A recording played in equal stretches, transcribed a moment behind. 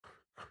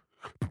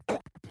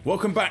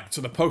Welcome back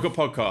to the Poker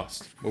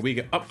Podcast, where we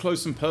get up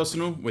close and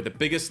personal with the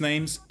biggest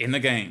names in the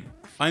game.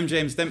 I'm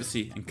James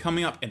Dempsey, and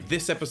coming up in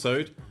this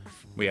episode,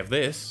 we have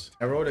this.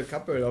 I wrote a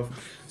couple of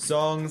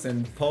songs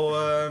and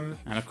poems.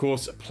 And of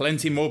course,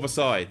 plenty more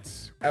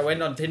besides. I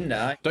went on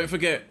Tinder. Don't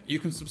forget, you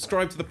can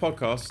subscribe to the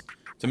podcast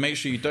to make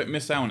sure you don't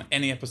miss out on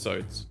any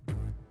episodes.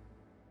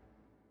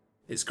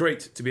 It's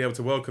great to be able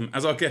to welcome,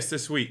 as our guest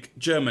this week,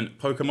 German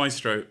poker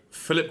maestro,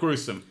 Philipp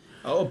Gruissem.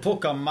 Oh,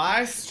 Poker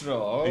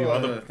Maestro.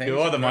 You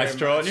are the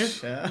maestro, aren't you?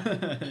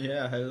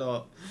 Yeah,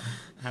 hello.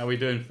 How are we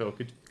doing, Phil?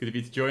 Good of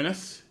you to join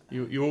us.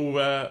 You all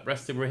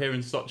rested. We're here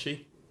in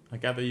Sochi. I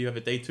gather you have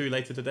a day 2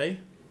 later today?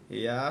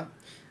 Yeah,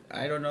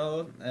 I don't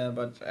know,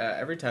 but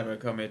every time I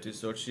come here to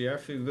Sochi, I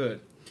feel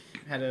good.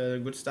 Had a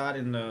good start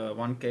in the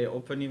 1K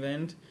Open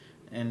event,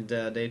 and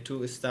day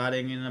 2 is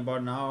starting in about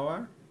an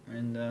hour,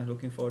 and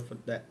looking forward for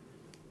that.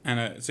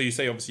 And so you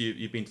say, obviously,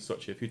 you've been to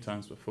Sochi a few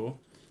times before.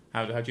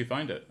 How do you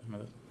find it?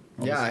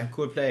 Yeah,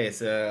 cool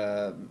place.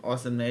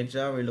 Awesome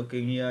nature. We're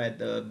looking here at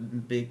the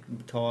big,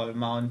 tall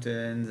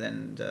mountains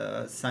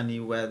and sunny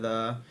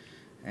weather.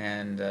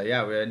 And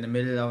we're in the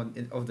middle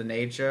of the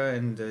nature,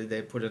 and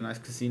they put a nice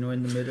casino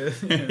in the middle.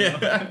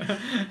 Yeah.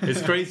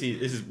 It's crazy.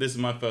 This is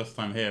my first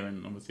time here,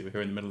 and obviously we're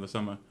here in the middle of the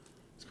summer.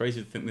 It's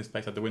crazy to think this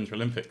place had the Winter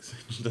Olympics.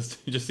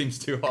 It just seems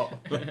too hot.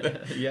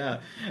 Yeah,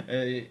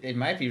 it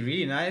might be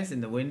really nice in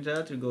the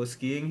winter to go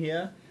skiing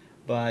here.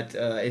 But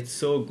it's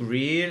so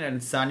green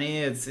and sunny.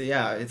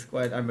 It's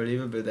quite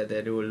unbelievable that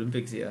they do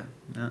Olympics here.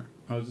 Yeah.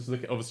 I was just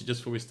looking. Obviously,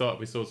 just before we start,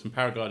 we saw some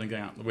paragliding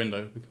going out the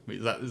window.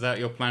 Is that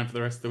your plan for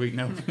the rest of the week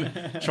now?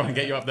 Try and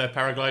get you up there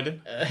paragliding.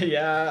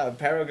 Yeah,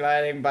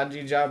 paragliding,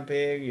 bungee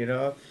jumping. You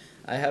know,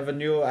 I have a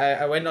new.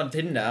 I went on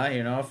Tinder.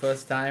 You know,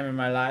 first time in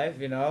my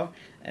life. You know,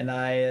 and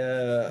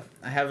I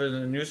have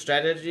a new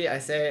strategy. I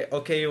say,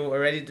 okay, you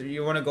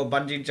want to go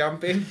bungee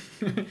jumping?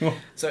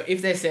 So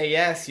if they say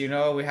yes, you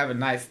know, we have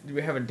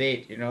a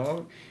date, you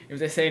know. If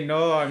they say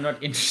no, I'm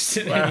not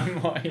interested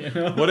anymore, you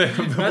know.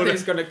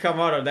 Nothing's gonna come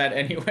out of that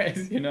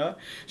anyways, you know.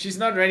 She's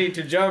not ready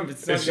to jump.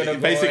 It's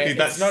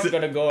not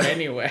gonna go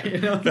anywhere, you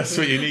know. That's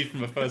what you need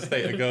from a first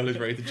date. A girl who's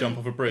ready to jump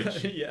off a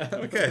bridge. Yeah.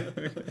 Okay.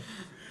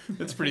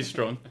 That's pretty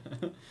strong.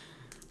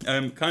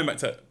 Coming back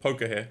to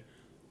poker here.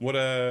 What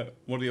are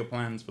your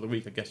plans for the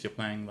week? I guess you're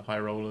playing the high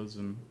rollers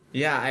and...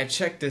 Yeah, I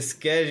checked the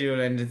schedule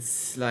and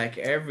it's like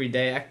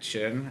everyday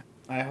action.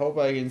 I hope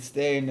I can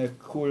stay in a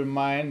cool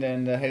mind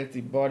and a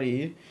healthy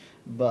body,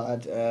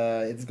 but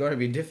it's going to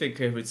be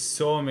difficult with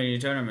so many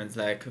tournaments.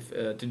 Like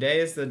today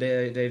is the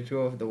day 2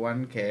 of the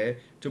 1K,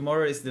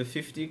 tomorrow is the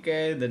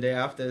 50K, the day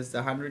after is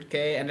the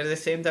 100K, and at the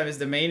same time is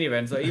the main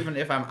event. So even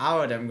if I'm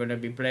out, I'm going to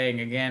be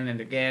playing again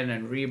and again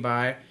and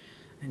rebuy.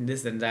 And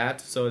this and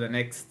that, so the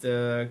next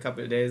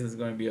couple of days is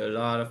going to be a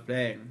lot of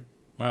playing.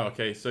 Wow,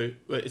 okay, so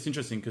it's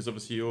interesting because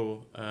obviously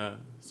you're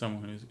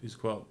someone who's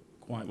quite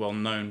well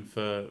known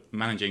for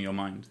managing your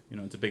mind. You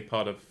know, it's a big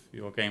part of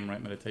your game,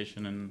 right?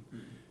 Meditation and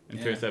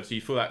clear stuff. So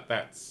you feel that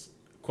that's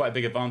quite a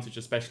big advantage,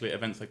 especially at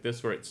events like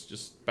this where it's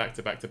just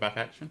back-to-back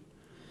action?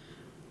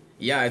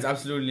 Yeah, it's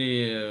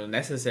absolutely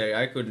necessary.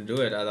 I couldn't do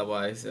it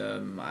otherwise.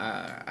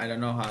 I don't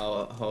know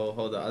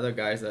how the other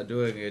guys are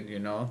doing it, you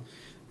know.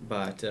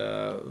 But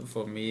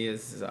for me,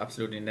 it's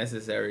absolutely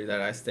necessary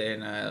that I stay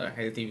in a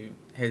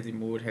healthy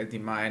mood, healthy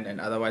mind, and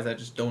otherwise I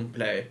just don't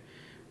play.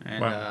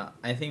 And wow.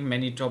 I think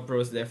many top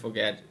pros, they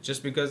forget,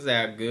 just because they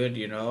are good,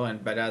 you know,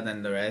 and better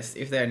than the rest,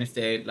 if they're in a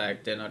state,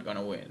 like, they're not going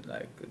to win.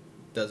 Like, it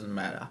doesn't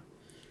matter.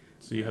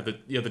 So you have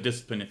the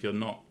discipline if you're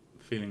not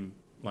feeling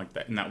like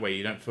that in that way.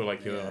 You don't feel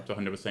like you're up to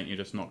 100%, you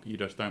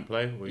just don't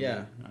play? Or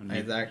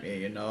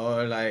exactly, you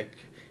know, like...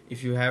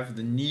 If you have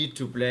the need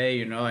to play,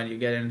 you know, and you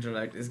get into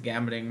like this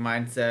gambling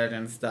mindset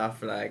and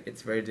stuff, like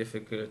it's very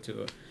difficult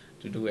to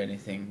do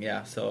anything.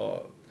 Yeah,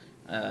 so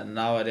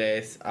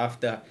nowadays,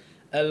 after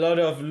a lot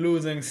of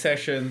losing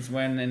sessions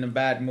when in a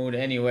bad mood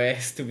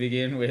anyways to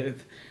begin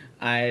with,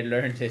 I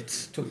learned it.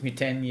 Took me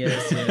 10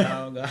 years, you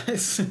know,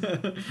 guys.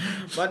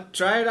 But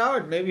try it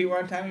out. Maybe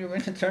one time you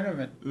win a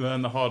tournament.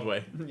 Learn the hard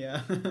way.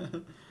 Yeah.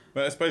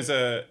 But I suppose...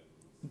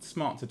 it's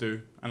smart to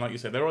do, and like you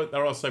said,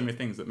 there are so many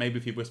things that maybe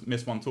if you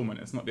miss one tournament,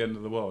 it's not the end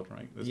of the world,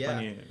 right? There's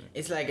plenty.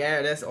 It's like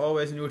there's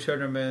always new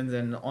tournaments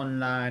and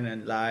online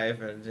and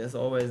live, and there's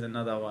always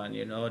another one.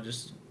 You know,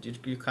 just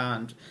you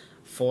can't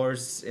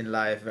force in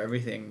life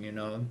everything. You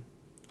know.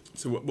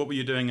 So what were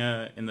you doing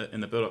in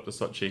the build up to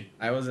Sochi?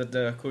 I was at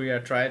the Korea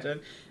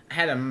Triton. I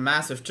had a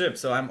massive trip,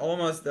 so I'm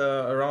almost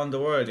around the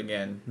world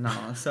again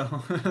now. So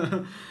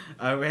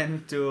I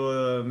went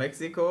to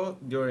Mexico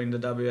during the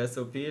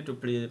WSOP to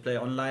play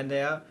online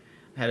there.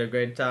 Had a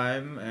great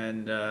time,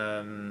 and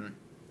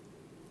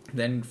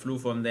then flew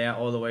from there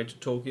all the way to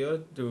Tokyo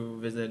to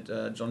visit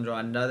John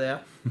Joanda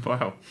there.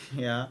 Wow.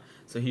 Yeah.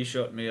 So he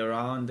showed me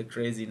around the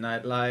crazy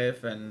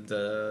nightlife and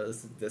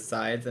the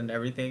sights and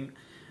everything.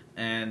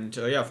 And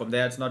from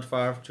there it's not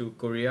far to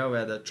Korea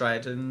where the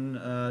Triton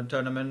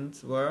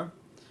tournaments were.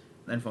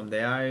 And from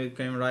there I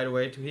came right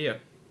away to here.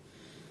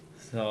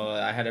 So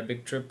I had a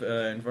big trip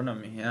in front of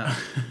me, yeah.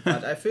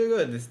 But I feel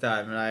good this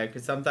time. Like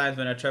sometimes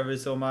when I travel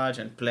so much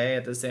and play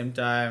at the same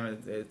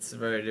time, it's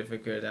very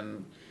difficult.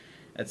 And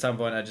at some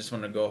point I just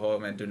want to go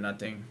home and do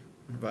nothing.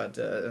 But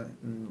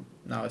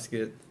now it's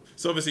good.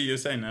 So obviously you're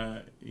saying,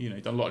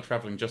 you've done a lot of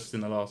traveling just in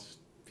the last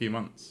few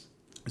months.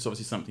 It's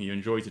obviously something you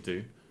enjoy to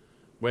do.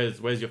 Where's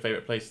your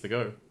favorite place to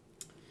go?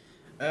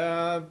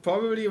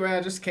 Probably where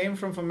I just came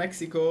from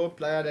Mexico,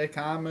 Playa del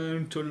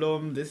Carmen,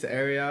 Tulum, this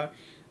area.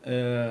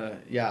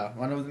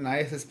 One of the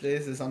nicest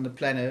places on the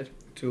planet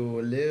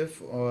to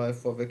live or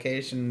for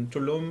vacation.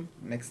 Tulum,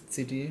 next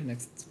city,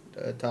 next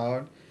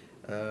town.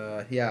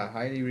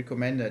 Highly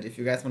recommended. If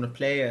you guys want to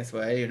play as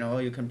well,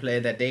 you can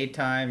play the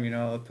daytime,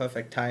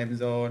 perfect time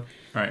zone,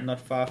 Right. not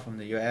far from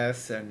the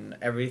US and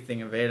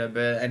everything available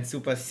and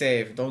super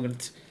safe.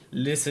 Don't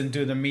listen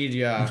to the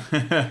media,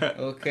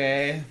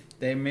 okay?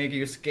 They make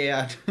you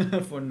scared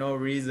for no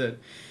reason.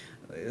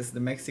 It's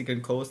the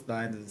Mexican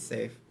coastline is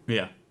safe.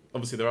 Yeah.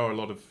 Obviously there are a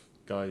lot of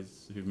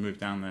guys who've moved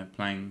down there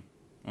playing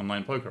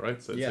online poker,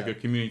 right? So it's a good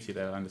community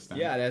there, I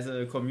understand. Yeah, there's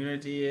a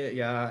community,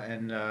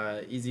 and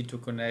easy to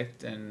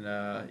connect, and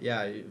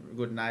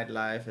good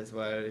nightlife as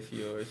well if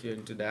you're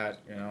into that,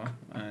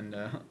 and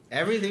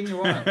everything you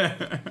want.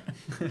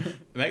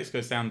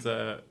 Mexico sounds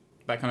that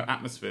kind of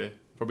atmosphere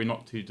probably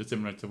not too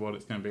dissimilar to what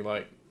it's going to be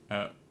like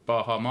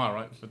Baja Mar,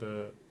 right? For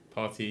the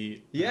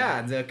party.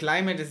 Yeah, the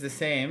climate is the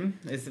same.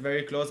 It's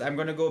very close. I'm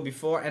gonna go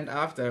before and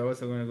after. I'm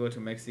also gonna go to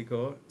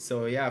Mexico.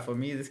 So yeah, for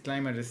me this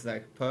climate is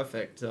like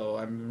perfect. So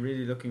I'm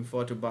really looking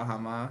forward to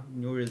Bahama,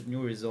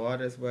 new resort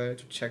as well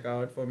to check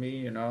out for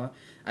me.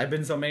 I've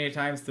been so many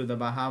times to the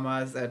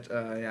Bahamas that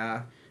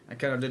I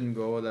kind of didn't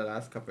go the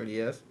last couple of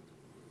years,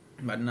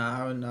 but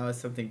now it's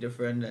something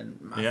different and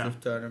massive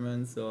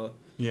tournaments. So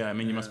yeah, I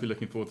mean you must be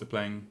looking forward to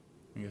playing.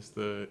 I guess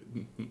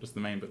not just the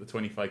main, but the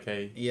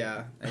 25k.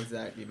 Yeah,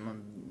 exactly.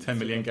 10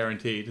 million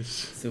guaranteed.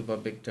 Super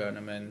big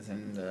tournaments,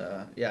 and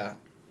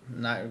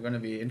now going to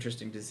be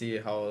interesting to see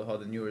how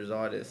the new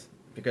resort is,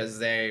 because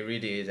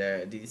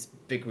these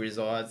big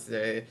resorts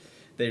they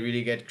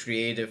really get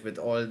creative with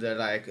all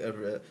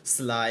the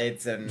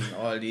slides and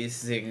all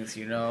these things,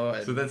 And,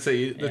 so let's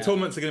say the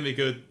tournaments are going to be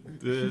good.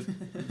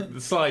 The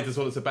slides is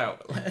what it's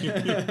about.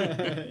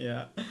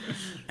 Yeah.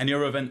 And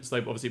your events,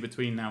 like obviously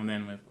between now and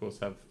then, we of course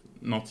have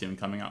Nottingham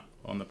coming up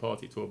on the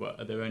party tour, but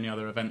are there any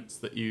other events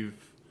that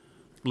you've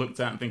looked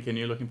at and thinking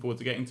you're looking forward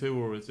to getting to,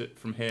 or is it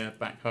from here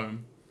back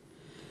home?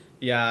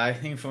 Yeah, I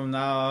think from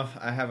now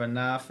I have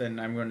enough, and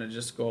I'm gonna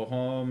just go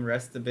home,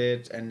 rest a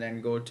bit, and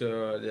then go to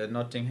the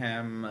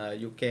Nottingham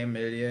UK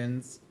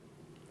Millions.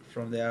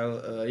 From there,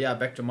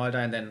 back to Malta,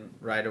 and then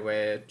right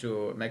away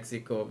to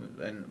Mexico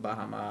and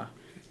Bahama.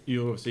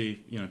 You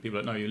obviously,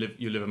 people don't know you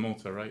live in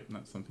Malta, right? And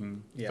that's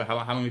something. Yeah. So how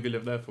long have you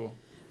lived there for?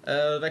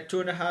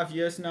 2.5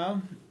 years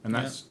now. And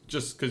that's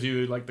just because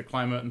you like the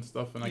climate and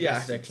stuff, and I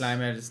guess the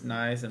climate is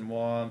nice and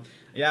warm.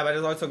 Yeah, but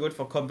it's also good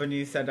for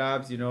company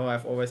setups.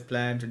 I've always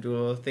planned to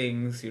do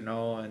things, and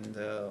all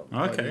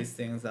these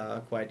things are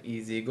quite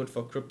easy. Good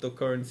for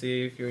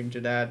cryptocurrency if you're into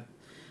that.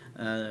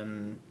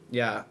 And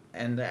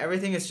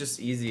everything is just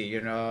easy.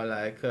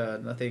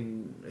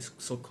 Nothing is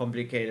so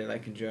complicated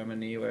like in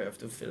Germany where you have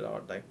to fill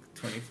out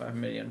 25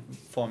 million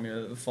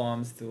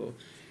forms to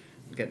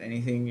get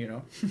anything.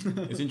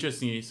 It's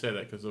interesting you say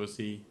that, because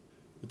obviously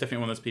you're definitely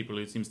one of those people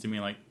who seems to me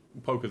like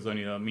poker's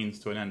only a means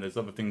to an end. There's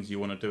other things you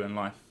want to do in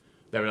life.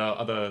 There are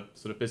other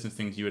sort of business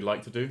things you would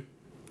like to do.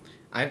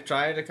 I've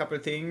tried a couple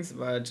of things,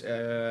 but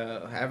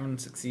haven't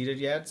succeeded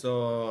yet.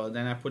 So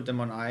then I put them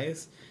on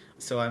ice.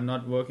 So I'm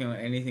not working on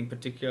anything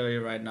particularly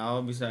right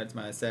now besides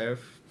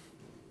myself.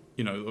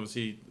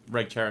 Obviously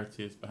Reg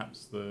Charity is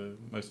perhaps the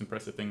most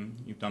impressive thing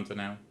you've done to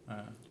now.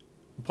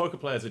 Poker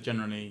players are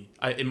generally,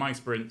 in my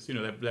experience,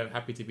 they're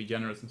happy to be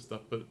generous and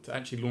stuff, but to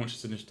actually launch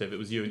this initiative, it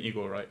was you and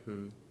Igor, right,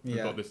 who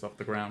got this off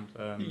the ground.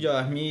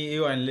 Me,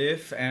 Igor and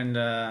Liv, and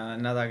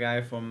another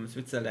guy from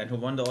Switzerland who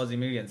won the Aussie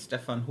Millions,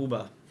 Stefan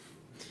Huber.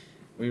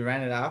 We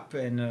ran it up,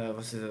 and it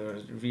was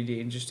a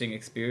really interesting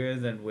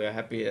experience, and we're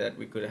happy that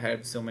we could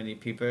help so many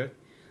people.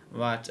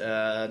 But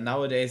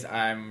nowadays,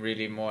 I'm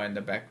really more in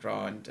the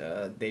background.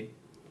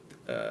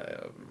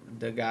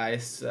 The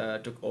guys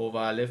took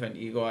over. Liv and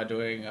Igor are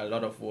doing a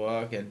lot of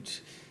work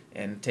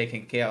and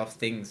taking care of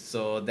things,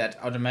 so that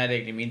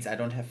automatically means I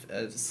don't have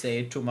to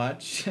say too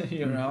much.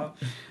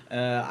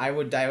 I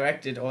would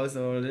direct it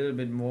also a little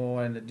bit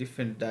more in a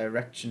different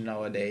direction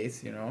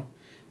nowadays.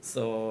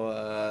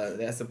 So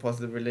there's a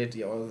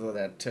possibility also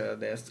that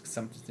there's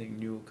something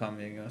new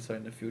coming also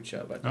in the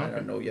future, but I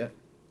don't know yet.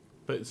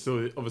 But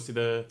so obviously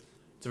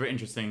it's a very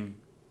interesting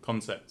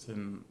concept,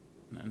 and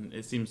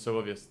it seems so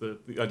obvious. The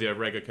idea of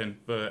Reg,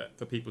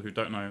 for people who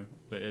don't know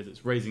what it is,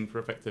 it's raising for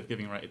effective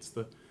giving, right? It's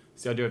the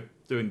idea of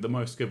doing the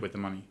most good with the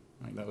money.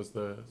 Right? That was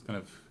the kind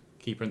of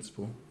key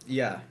principle.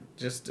 Yeah,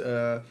 just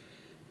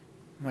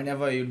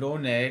whenever you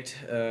donate,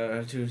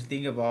 to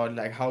think about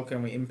how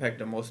can we impact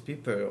the most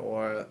people,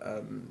 or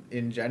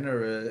in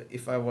general,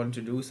 if I want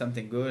to do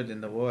something good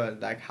in the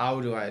world,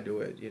 how do I do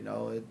it?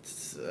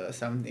 It's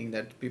something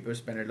that people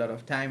spend a lot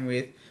of time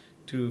with.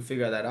 to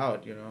figure that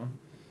out, you know.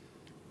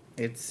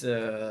 It's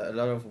a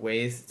lot of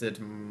wasted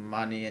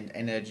money and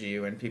energy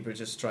when people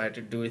just try to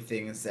do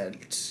things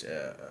that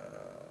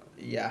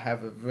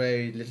have a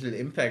very little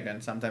impact,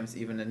 and sometimes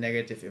even a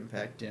negative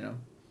impact, you know.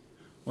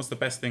 What's the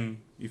best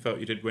thing you felt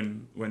you did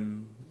when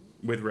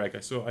with reg?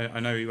 I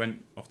know you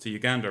went off to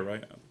Uganda,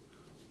 right? At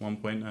one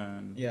point,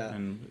 and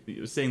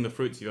seeing the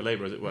fruits of your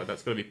labor, as it were,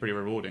 that's got to be pretty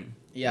rewarding.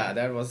 Yeah,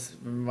 that was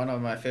one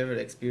of my favorite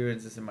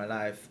experiences in my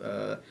life.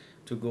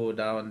 To go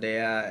down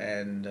there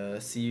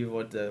and see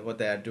what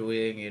they are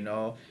doing, you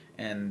know,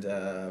 and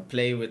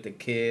play with the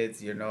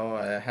kids, you know.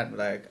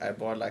 I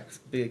bought like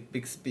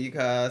big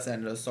speakers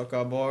and a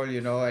soccer ball,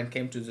 you know, and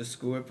came to the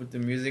school, put the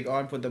music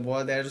on, put the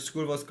ball there. The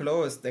school was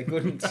closed. They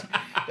couldn't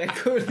they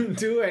couldn't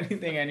do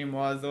anything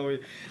anymore. So we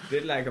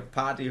did like a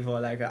party for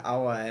like an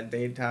hour at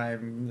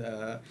daytime,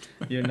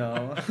 you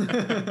know.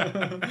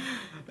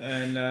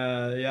 And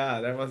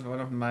that was one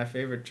of my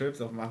favorite trips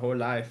of my whole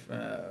life.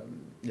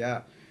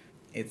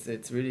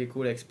 It's really a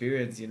cool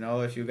experience, you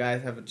know. If you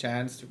guys have a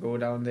chance to go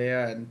down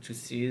there and to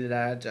see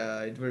that,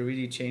 it will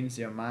really change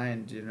your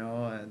mind, you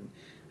know, and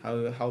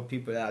how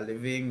people are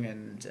living,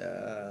 and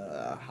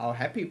how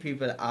happy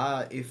people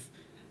are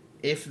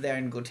if they're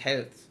in good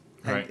health.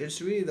 Right. And it's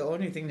really the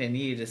only thing they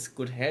need is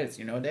good health,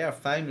 you know. They are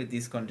fine with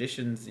these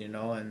conditions, you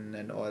know,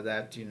 and all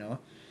that, you know,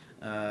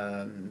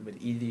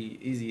 with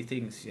easy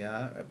things,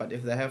 yeah. But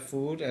if they have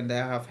food and they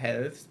have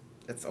health,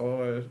 that's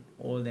all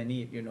they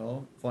need, you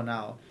know, for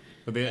now.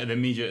 But the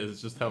immediate is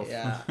just health.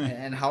 Yeah,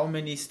 and how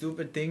many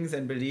stupid things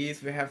and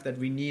beliefs we have that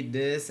we need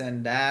this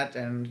and that,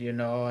 and you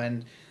know,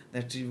 and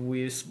that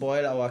we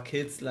spoil our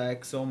kids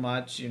like so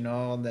much, you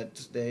know,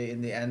 that they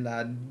in the end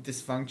are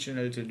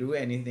dysfunctional to do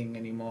anything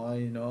anymore,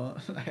 you know.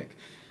 Like,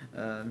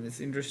 it's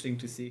interesting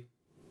to see.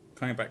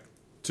 Coming back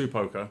to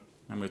poker,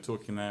 and we were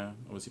talking there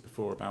obviously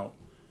before about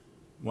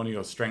one of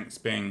your strengths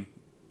being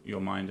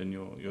your mind and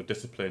your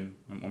discipline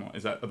and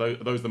whatnot. Are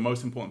those the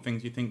most important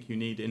things you think you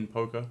need in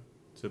poker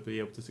to be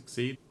able to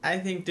succeed? I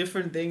think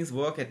different things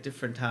work at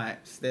different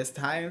times. There's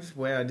times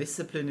where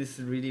discipline is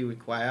really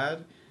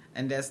required,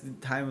 and there's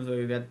times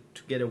where you got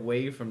to get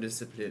away from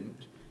discipline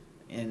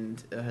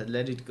and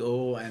let it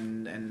go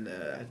and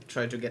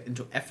try to get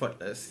into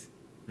effortless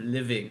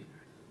living.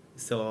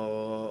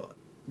 So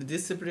the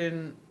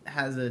discipline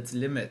has its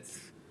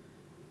limits.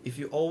 If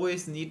you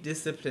always need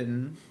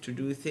discipline to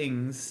do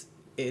things,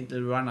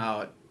 it'll run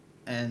out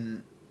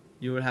and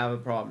you will have a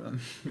problem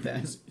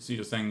then. So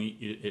you're saying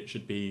it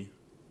should be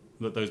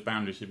that those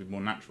boundaries should be more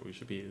natural. You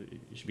should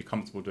be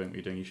comfortable doing what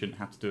you're doing. You shouldn't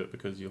have to do it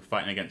because you're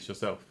fighting against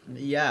yourself.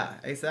 Yeah,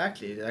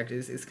 exactly. Like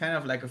it's kind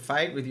of like a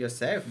fight with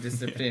yourself,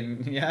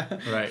 discipline. Yeah.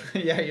 Right.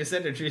 Yeah, you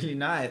said it really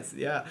nice.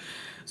 Yeah.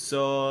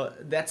 So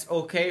that's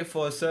okay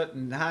for a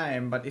certain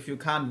time, but if you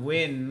can't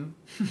win,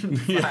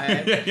 Things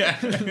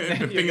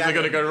are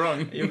gonna go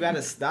wrong. You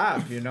gotta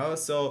stop, you know.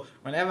 So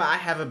whenever I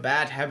have a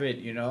bad habit,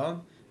 you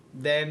know,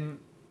 then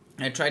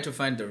I try to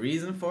find the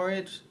reason for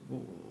it,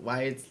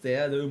 why it's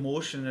there, the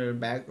emotional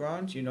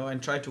background, you know, and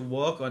try to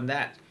work on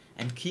that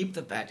and keep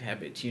the bad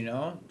habit, you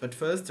know. But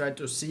first try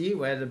to see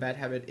where the bad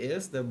habit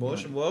is, the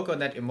emotion, work on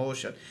that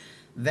emotion.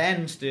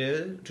 Then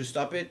still, to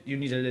stop it, you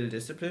need a little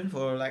discipline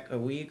for like a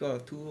week or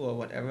two or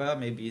whatever.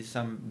 Maybe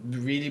some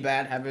really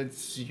bad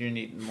habits, you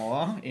need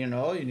more, you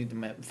know, you need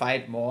to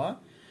fight more.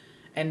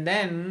 And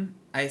then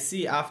I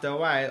see after a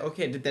while,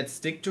 okay, did that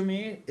stick to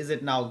me? Is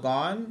it now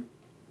gone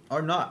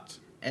or not?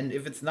 And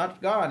if it's not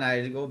gone,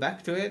 I go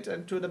back to it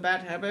and to the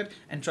bad habit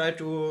and try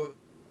to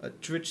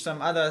switch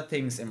some other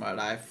things in my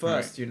life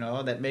first, you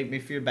know, that make me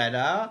feel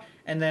better.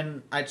 And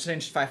then I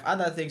change 5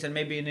 other things and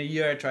maybe in a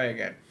year I try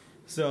again.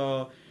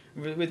 So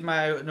with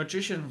my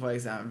nutrition, for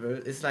example,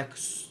 it's like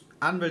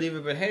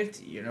unbelievable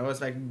healthy, you know, it's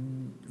like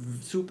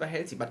super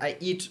healthy. But I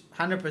eat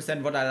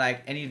 100% what I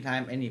like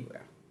anytime,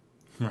 anywhere.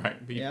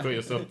 Right, but you put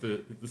yourself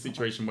to the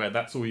situation where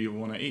that's all you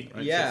want to eat,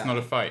 right? Yeah. So it's not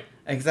a fight.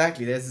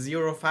 Exactly, there's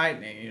zero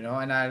fighting, you know,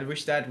 and I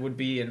wish that would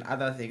be in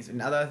other things.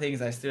 In other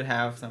things, I still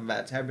have some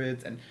bad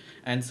habits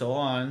and so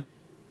on.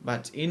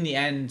 But in the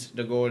end,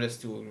 the goal is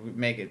to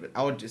make it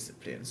without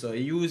discipline. So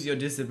use your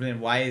discipline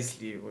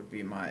wisely would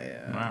be my...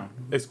 Wow,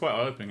 it's quite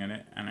eye-opening,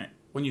 and it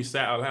when you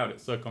say it out loud,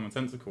 it's so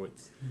commonsensical.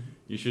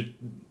 You should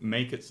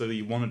make it so that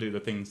you want to do the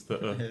things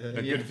that are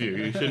good for you.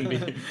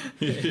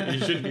 You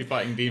shouldn't be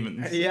fighting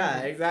demons. Yeah,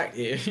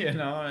 exactly. You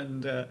know,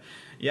 and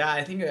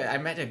I think I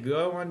met a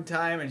girl one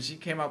time, and she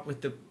came up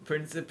with the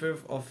principle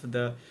of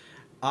the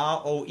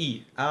ROE.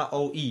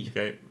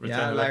 Okay,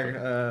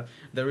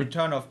 the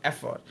return of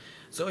effort.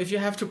 So if you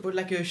have to put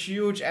like a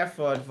huge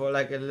effort for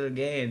like a little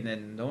gain,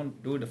 then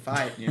don't do the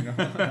fight, you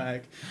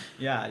know.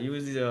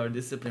 Use your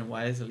discipline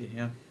wisely.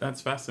 Yeah.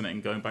 That's fascinating.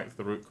 Going back to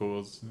the root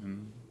cause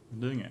and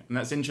doing it, and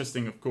that's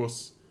interesting, of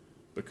course,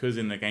 because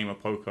in the game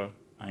of poker,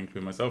 I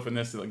include myself in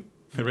this. Like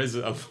there is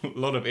a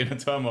lot of inner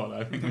turmoil.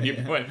 I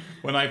think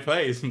when I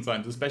play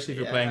sometimes, especially if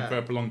you're playing for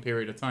a prolonged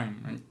period of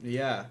time. Right?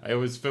 Yeah. I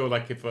always feel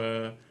like if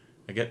I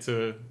get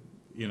to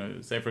you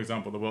know, say for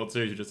example the World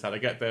Series you just had, I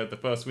get there the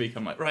first week,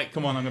 I'm like, right,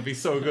 come on, I'm gonna be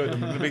so good, I'm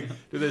gonna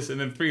do this, and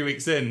then 3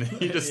 weeks in,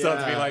 you just start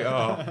to be like,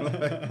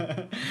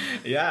 oh.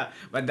 Yeah,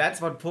 but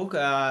that's what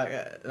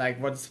poker,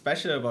 like what's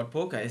special about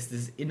poker is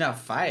this inner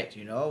fight,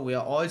 you know. We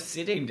are all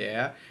sitting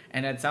there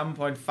and at some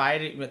point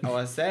fighting with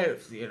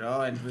ourselves, you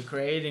know, and we're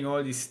creating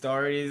all these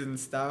stories and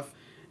stuff,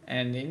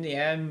 and in the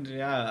end,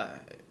 yeah,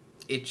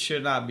 it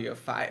should not be a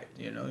fight,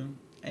 you know.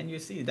 And you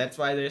see, that's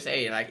why they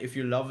say, like, if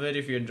you love it,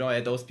 if you enjoy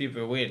it, those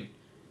people win.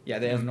 Yeah,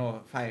 there's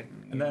no fight.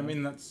 And I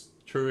mean, that's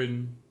true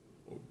in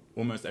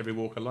almost every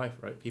walk of life,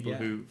 right? People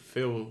who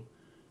feel... I mean,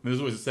 there's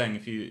always a saying,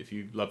 if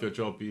you love your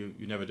job, you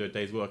never do a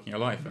day's work in your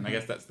life. And I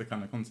guess that's the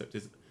kind of concept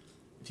is,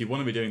 if you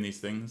want to be doing these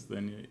things,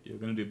 then you're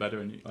going to do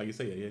better. And like you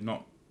say, you're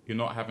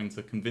not having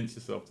to convince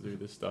yourself to do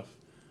this stuff.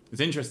 It's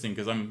interesting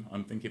because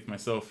I'm thinking for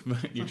myself,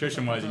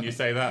 nutrition-wise, and you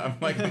say that, I'm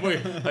like, boy,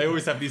 I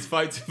always have these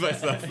fights with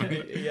myself.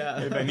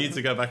 If I need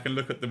to go back and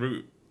look at the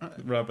root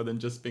rather than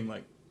just being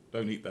like,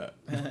 don't eat that.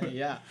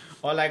 Yeah.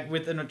 Or like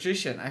with the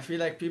nutrition, I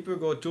feel like people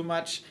go too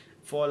much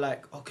for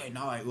like, okay,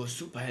 now I go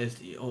super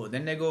healthy. Oh,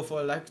 then they go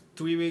for like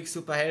 3 weeks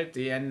super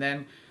healthy, and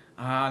then,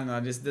 no,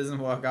 this doesn't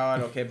work out.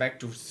 Okay, back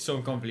to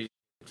so complete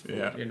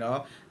food, you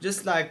know.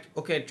 Just like,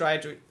 okay, try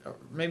to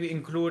maybe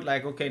include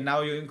like, okay,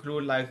 now you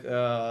include like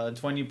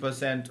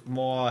 20%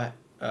 more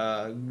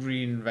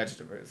green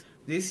vegetables.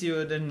 This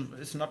year, then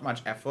it's not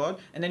much effort,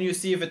 and then you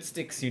see if it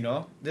sticks, you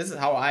know. This is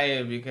how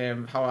I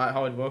became,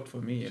 how it worked for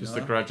me, you Just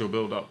know? a gradual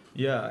build up.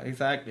 Yeah,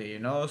 exactly, you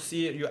know.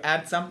 See, you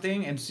add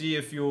something and see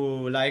if you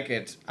like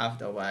it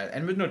after a while.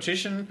 And with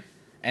nutrition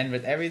and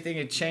with everything,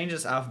 it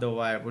changes after a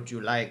while what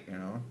you like, you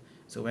know.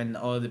 So when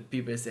all the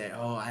people say,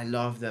 oh, I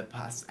love the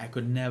pasta, I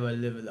could never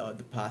live without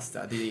the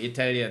pasta. The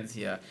Italians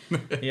here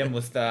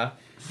Musta,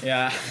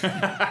 yeah.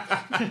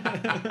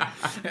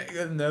 I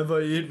could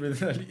never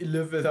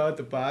live without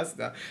the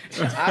pasta.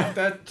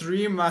 After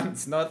 3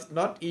 months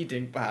not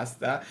eating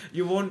pasta,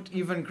 you won't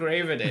even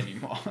crave it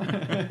anymore.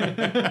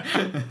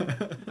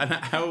 And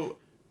how,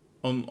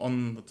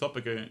 on the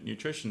topic of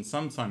nutrition,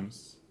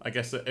 sometimes, I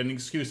guess an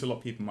excuse a lot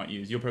of people might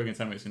use, you're probably going to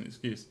tell me it's an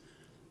excuse,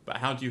 but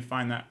how do you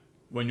find that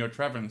when you're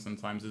traveling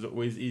sometimes? Is it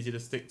always easy to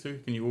stick to?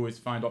 Can you always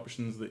find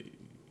options that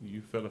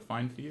you feel are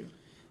fine for you?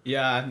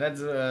 Yeah, that's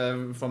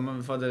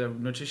for the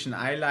nutrition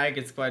I like,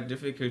 it's quite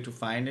difficult to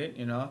find it,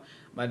 you know.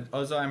 But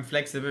also I'm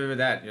flexible with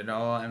that, you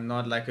know. I'm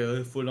not like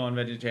a full-on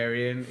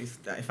vegetarian.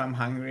 If I'm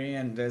hungry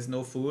and there's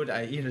no food,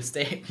 I eat a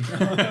steak.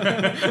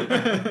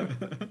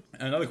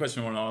 Another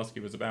question I want to ask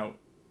you was about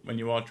when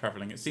you are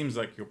traveling. It seems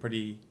like you're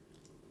pretty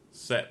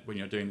set when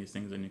you're doing these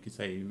things, and you could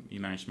say you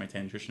manage to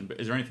maintain nutrition.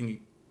 But is there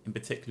anything in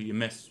particular you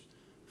miss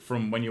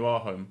from when you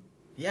are home?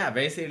 Yeah,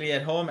 basically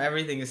at home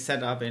everything is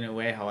set up in a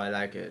way how I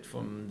like it.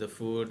 From the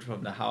food,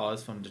 from the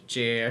house, from the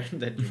chair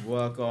that you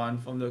work on,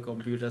 from the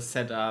computer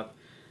setup.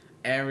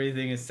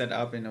 Everything is set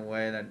up in a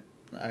way that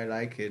I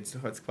like it. So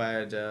it's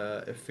quite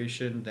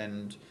efficient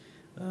and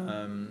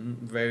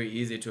very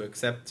easy to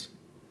accept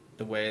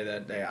the way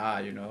that they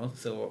are, you know.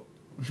 So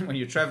when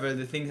you travel,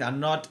 the things are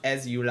not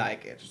as you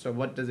like it. So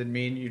what does it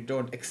mean? You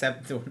don't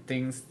accept the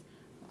things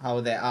how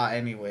they are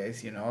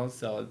anyways, you know.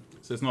 So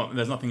it's not,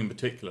 there's nothing in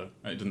particular.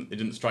 It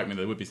didn't strike me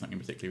that there would be something in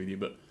particular with you,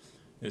 but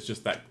it's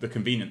just that the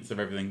convenience of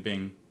everything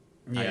being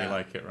how you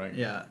like it, right?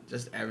 Yeah,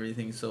 just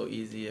everything so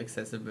easy,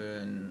 accessible,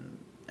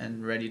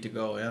 and ready to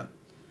go. Yeah.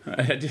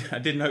 I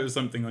did notice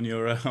something on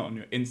your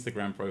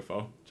Instagram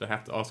profile, which I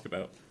have to ask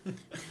about.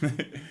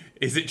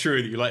 Is it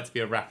true that you like to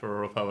be a rapper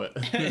or a poet?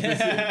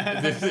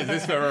 Is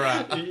this where we're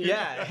at?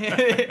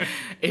 Yeah,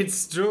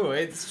 it's true.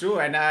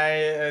 And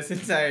I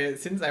since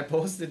I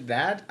posted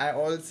that, I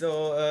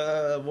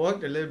also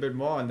worked a little bit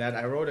more on that.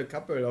 I wrote a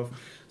couple of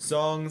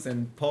songs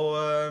and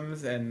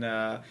poems, and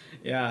I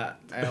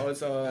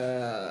also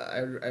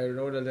I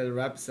wrote a little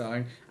rap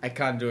song. I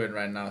can't do it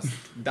right now.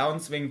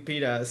 Downswing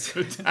Peters.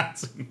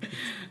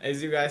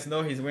 As you guys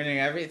know, he's winning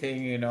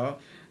everything, you know.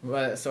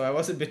 Well, so I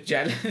was a bit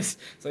jealous.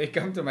 So he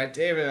come to my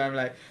table and I'm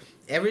like,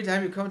 every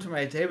time you come to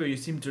my table, you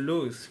seem to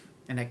lose.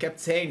 And I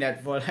kept saying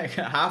that for like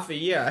half a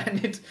year,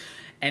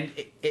 and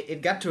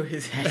it got to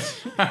his head.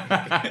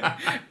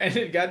 And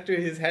it got to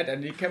his head,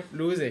 and he kept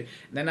losing.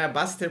 Then I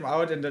bust him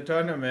out in the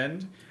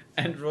tournament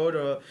and wrote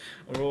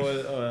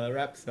a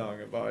rap song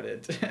about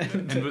it.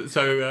 And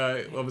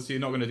so obviously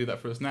you're not going to do that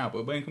for us now,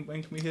 but when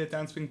can we hear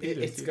Downswing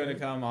Peters? It's going to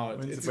come out.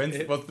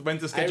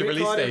 When's the scheduled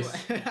release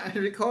date? I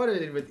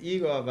recorded it with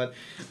Igor, but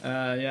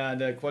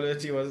the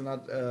quality was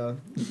not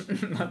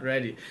not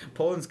ready.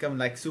 Poems come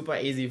like super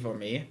easy for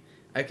me.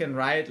 I can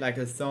write like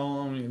a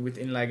song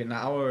within like an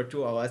hour or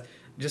 2 hours.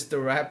 Just the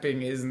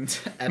rapping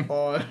isn't at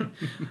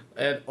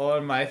all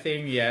my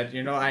thing yet.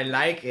 You know, I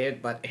like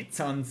it, but it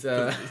sounds...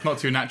 it's not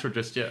too natural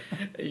just yet.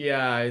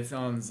 Yeah, it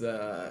sounds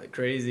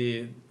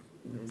crazy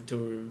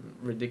to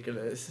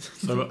ridiculous.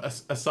 So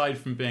aside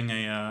from being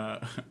a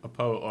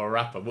poet or a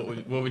rapper,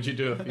 what would you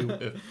do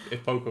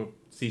if poker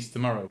ceased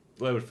tomorrow?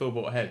 Where would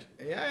Phil ahead?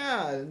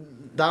 Yeah,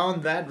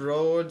 down that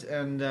road,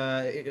 and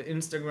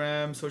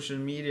Instagram, social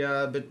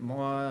media a bit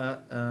more.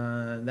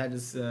 That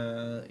is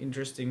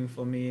interesting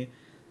for me.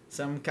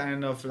 some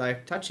kind of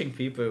like touching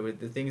people with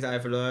the things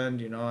I've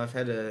learned. I've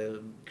had a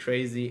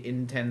crazy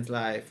intense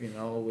life,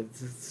 with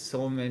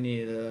so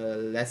many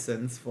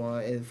lessons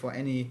for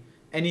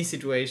any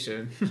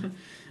situation.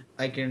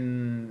 I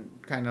can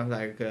kind of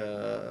like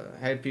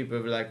help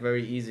people like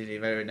very easily,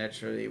 very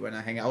naturally when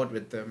I hang out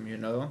with them,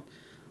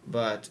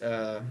 but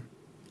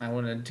I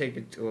want to take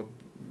it to a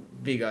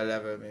bigger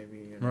level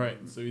maybe. Right,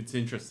 so it's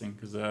interesting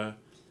because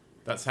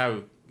that's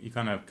how you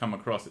kind of come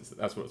across.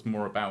 That's what it's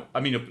more about.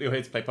 I mean, you're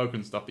here to play poker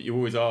and stuff, but you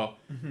always are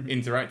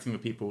interacting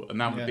with people, and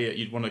that would be it.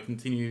 You'd want to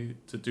continue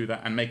to do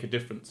that and make a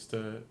difference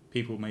to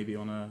people, maybe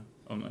on a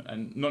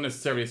and not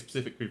necessarily a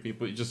specific group of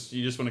people. You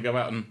just want to go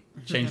out and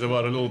change the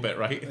world a little bit,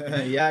 right?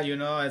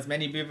 As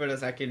many people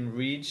as I can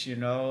reach,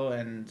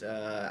 and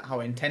how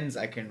intense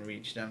I can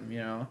reach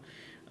them,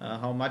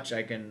 how much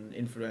I can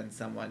influence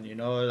someone,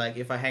 like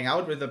if I hang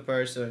out with a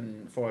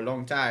person for a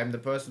long time, the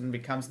person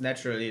becomes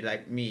naturally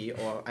like me,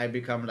 or I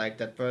become like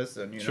that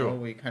person, Sure.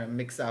 We kind of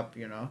mix up,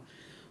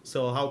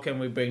 so how can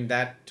we bring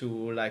that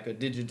to like a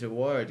digital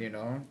world,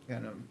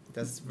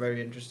 that's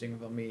very interesting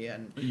for me.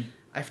 And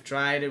I've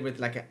tried it with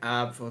like an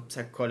app for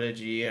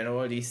psychology and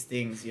all these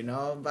things,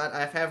 but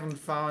I haven't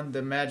found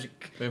the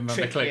magic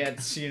trick yet,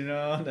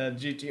 the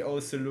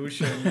GTO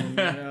solution,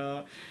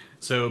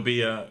 So it'll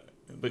be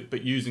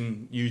but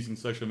using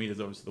social media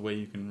is obviously the way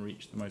you can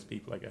reach the most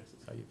people, I guess.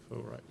 That's how you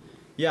feel, right?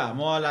 Yeah,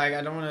 more like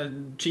I don't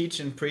want to teach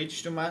and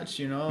preach too much,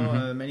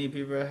 Many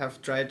people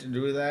have tried to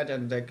do that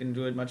and they can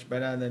do it much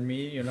better than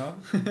me, and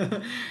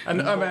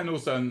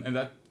also and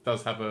that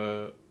does have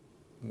a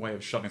way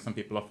of shutting some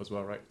people off as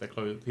well, right?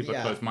 People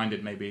are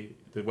closed-minded. Maybe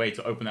the way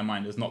to open their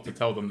mind is not to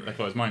tell them that they're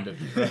closed-minded.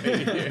 Right?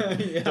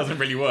 It doesn't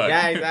really work.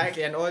 Yeah,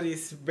 exactly. And all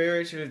these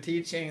spiritual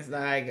teachings,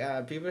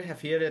 like people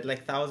have heard it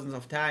like thousands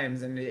of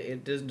times, and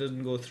it just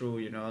doesn't go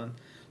through,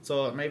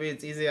 So maybe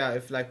it's easier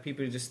if like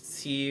people just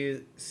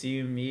see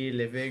me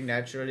living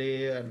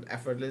naturally and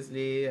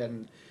effortlessly,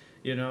 and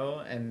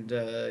and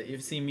you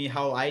see me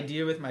how I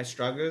deal with my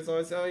struggles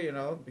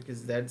also,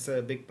 because that's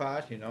a big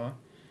part,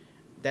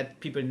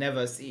 that people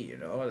never see,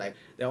 like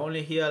they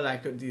only hear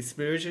like the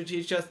spiritual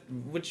teachers,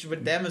 which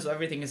with them is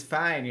everything is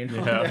fine,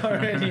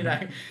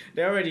 Yeah.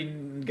 they already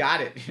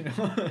got it,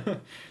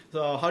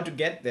 So how to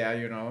get there,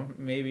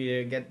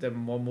 maybe get them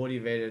more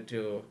motivated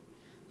to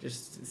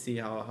just see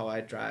how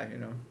I try,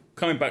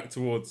 Coming back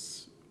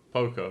towards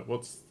poker,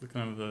 what's the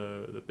kind of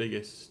the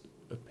biggest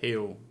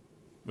appeal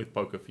with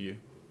poker for you?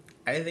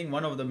 I think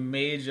one of the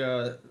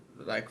major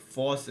like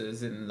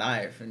forces in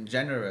life in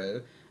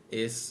general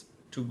is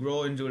to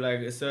grow into like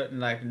a certain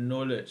like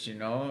knowledge,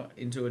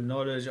 into a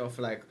knowledge of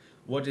like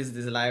what is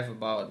this life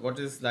about, what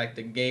is like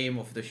the game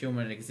of the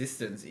human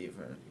existence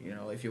even,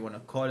 if you want to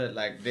call it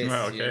like this.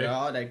 Okay.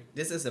 Like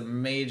this is a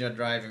major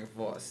driving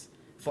force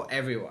for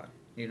everyone,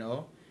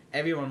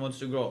 everyone wants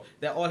to grow.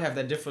 They all have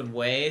their different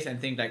ways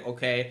and think like,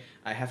 okay,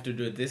 I have to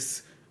do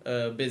this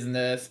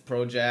business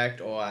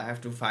project, or I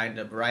have to find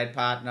a right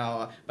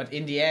partner, but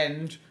in the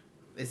end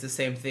it's the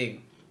same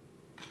thing.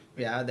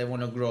 They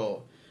want to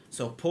grow.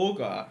 So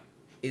poker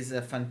is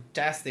a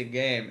fantastic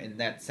game in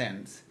that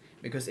sense,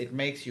 because it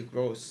makes you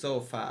grow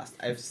so fast.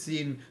 I've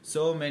seen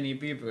so many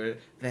people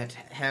that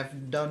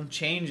have done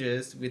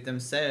changes with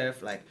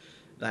themselves,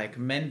 like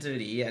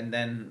mentally and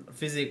then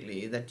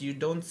physically, that you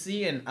don't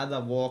see in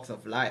other walks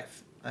of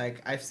life.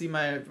 Like I've seen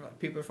my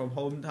people from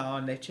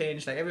hometown, they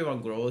change, like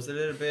everyone grows a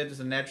little bit, it's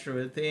a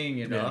natural thing,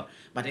 Yeah.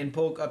 But in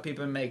poker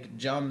people make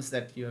jumps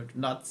that you have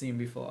not seen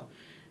before.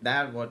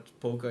 That's what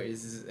poker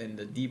is in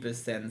the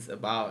deepest sense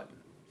about.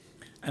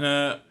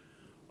 And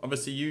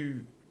obviously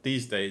you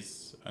these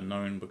days are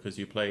known because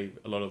you play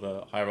a lot of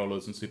the high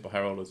rollers and super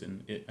high rollers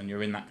and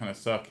you're in that kind of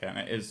circuit, and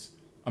it is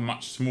a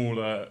much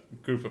smaller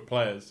group of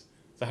players.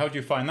 So how do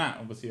you find that?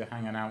 Obviously you're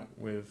hanging out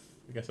with,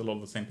 I guess, a lot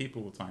of the same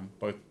people all the time,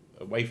 both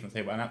away from the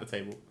table and at the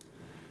table.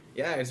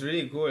 Yeah, it's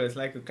really cool. It's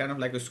like kind of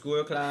like a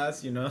school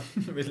class,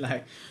 with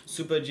like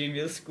super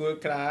genius school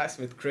class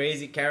with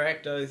crazy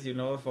characters,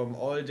 from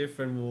all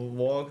different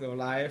walks of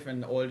life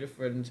and all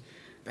different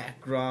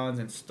backgrounds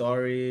and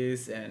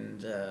stories,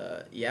 and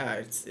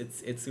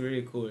it's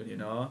really cool.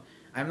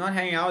 I'm not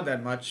hanging out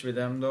that much with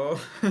them though.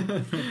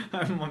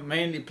 I'm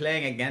mainly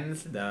playing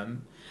against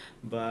them,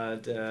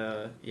 but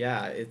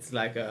it's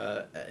like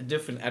a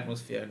different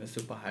atmosphere in the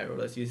super high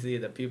rollers. You see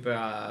that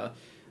people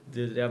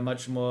they're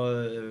much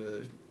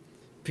more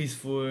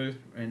peaceful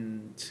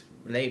and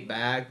laid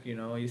back.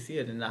 You see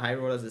it in the high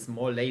rollers, it's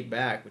more laid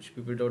back, which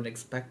people don't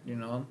expect. Do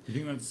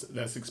you think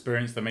that's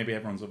experience that maybe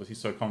everyone's obviously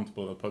so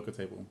comfortable at a poker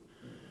table?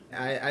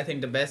 I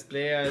think the best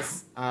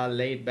players are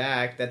laid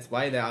back. That's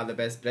why they are the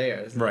best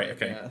players. Right.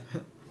 Okay.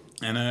 Yeah.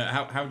 And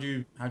how do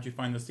you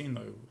find the scene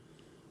though?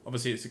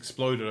 Obviously, it's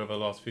exploded over the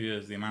last few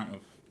years. The amount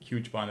of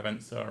huge blind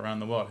events are around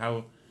the world.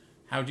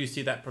 How do you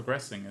see that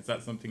progressing? Is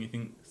that something you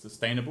think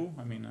sustainable?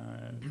 I mean,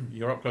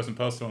 you're up close and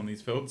personal in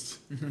these fields.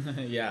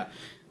 Yeah,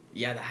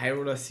 the high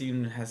roller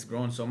scene has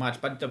grown so much,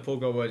 but the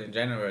poker world in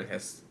general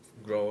has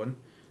grown,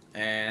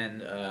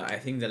 and I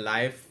think the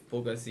live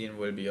poker scene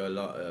will be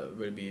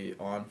will be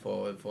on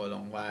for a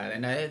long while.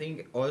 And I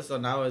think also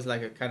now is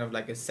like a kind of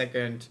like a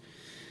second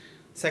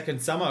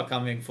summer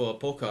coming for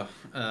poker.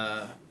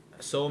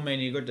 So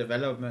many good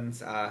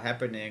developments are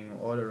happening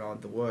all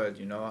around the world.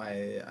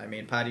 I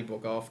mean, Party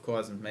Poker, of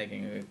course, is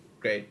making a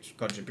great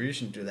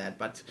contribution to that.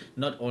 But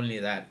not only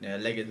that,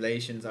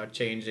 legislations are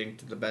changing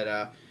to the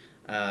better.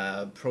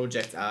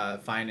 Projects are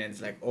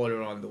financed like all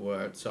around the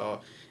world.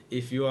 So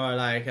if you are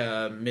like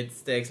a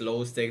mid-stakes,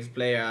 low-stakes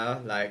player,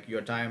 like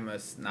your time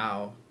is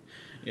now.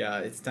 Yeah,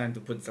 it's time to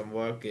put some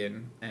work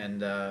in.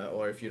 And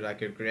or if you're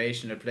like a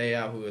recreational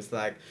player who is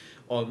like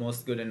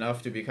almost good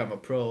enough to become a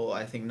pro,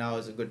 I think now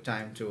is a good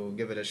time to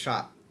give it a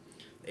shot.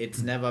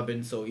 It's never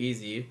been so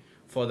easy.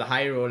 For the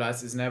high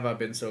rollers, it's never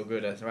been so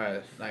good as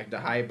well. Like the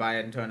high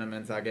buy-in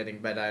tournaments are getting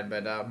better and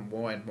better,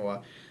 more and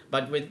more.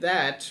 But with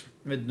that,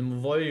 with the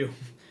volume,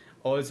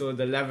 also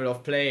the level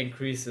of play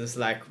increases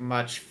like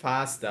much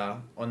faster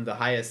on the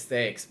higher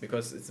stakes,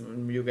 because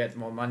you get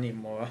more money,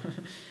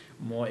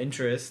 more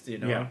interest,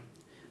 Yeah.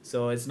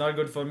 So it's not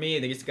good for me.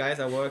 These guys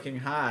are working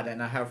hard,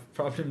 and I have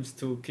problems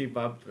to keep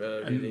up.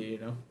 Really.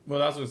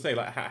 Well, I was going to say,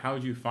 like, how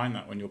do you find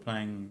that when you're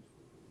playing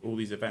all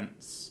these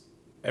events?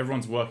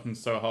 Everyone's working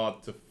so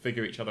hard to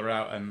figure each other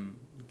out and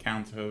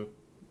counter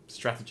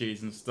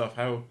strategies and stuff.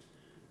 How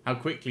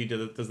quickly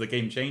does the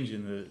game change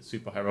in the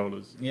super high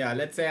rollers? Yeah,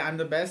 let's say I'm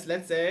the best.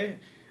 Let's say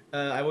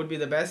I would be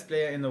the best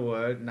player in the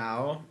world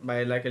now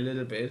by like a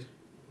little bit,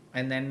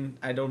 and then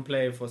I don't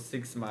play for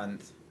 6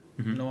 months.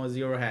 Mm-hmm. No,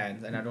 0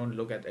 hands, and I don't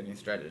look at any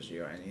strategy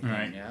or anything.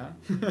 Right. Yeah.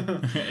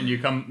 And you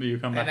come back.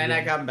 And then again.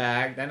 I come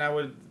back. Then I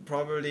would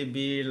probably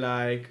be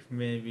like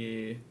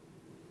maybe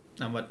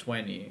number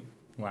 20.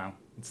 Wow,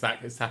 it's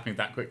happening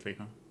that quickly,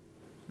 huh?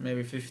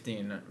 Maybe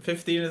 15.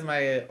 15 is my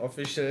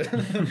official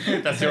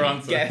That's your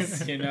answer.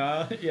 guess,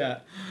 Yeah.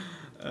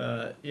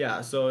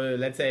 Yeah, so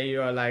let's say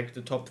you are like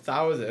the top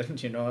 1,000,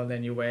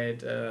 then you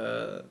wait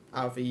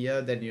half a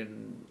year, then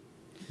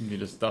you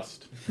just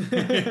dust.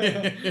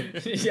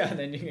 yeah,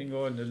 then you can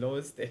go on the low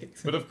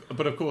stakes. But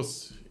of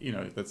course,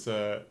 that's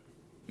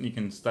you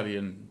can study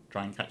and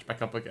try and catch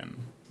back up again.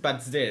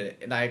 But still,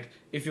 like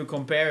if you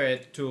compare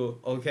it to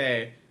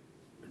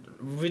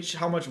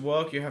how much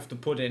work you have to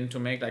put in to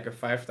make like a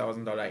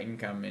 $5,000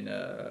 income in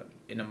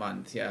a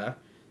month, yeah,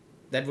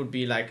 that would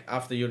be like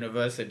after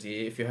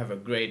university if you have a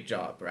great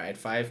job, right?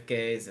 5K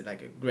is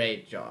like a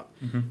great job.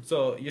 Mm-hmm.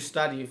 So you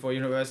study for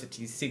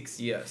university 6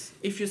 years.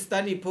 If you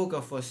study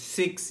poker for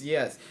 6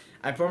 years,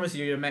 I promise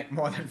you make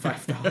more than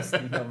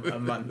 5,000 a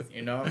month.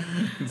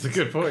 It's a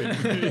good point.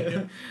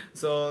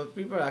 So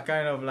people are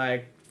kind of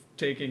like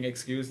taking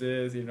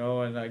excuses,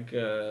 and like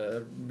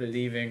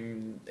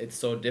believing it's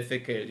so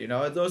difficult.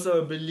 It's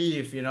also a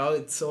belief.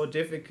 It's so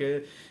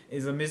difficult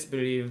is a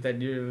misbelief that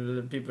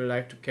people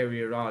like to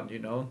carry around.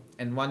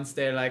 And once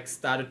they like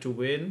started to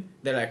win,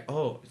 they're like,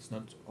 it's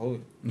not so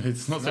difficult.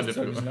 It's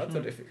not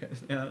so difficult.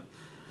 Yeah.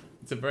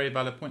 It's a very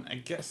valid point. I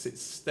guess it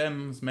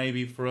stems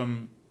maybe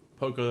from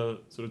poker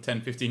sort of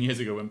 10, 15 years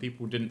ago when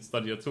people didn't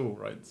study at all,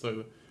 right?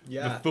 So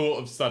yeah. The thought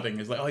of studying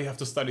is like, you have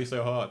to study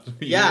so hard.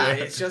 Yeah,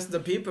 it's just the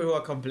people who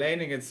are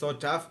complaining it's so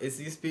tough. It's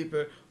these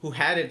people who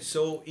had it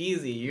so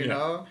easy, you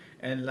know?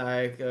 And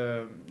like,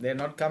 they're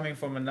not coming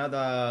from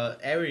another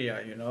area,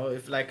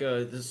 If like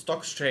the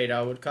stocks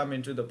trader would come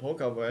into the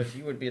poker world,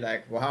 he would be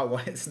like, wow,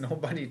 why is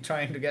nobody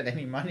trying to get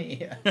any money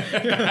here?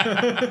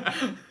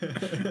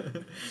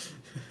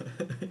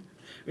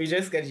 We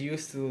just get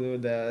used to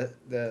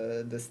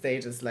the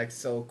status like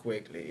so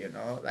quickly,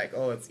 Like,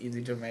 it's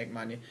easy to make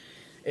money.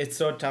 It's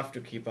so tough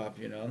to keep up,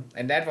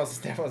 And that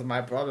was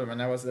my problem.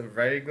 And I was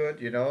very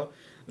good,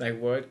 like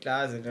world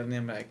class. And then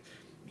I'm like,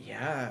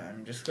 yeah,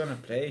 I'm just gonna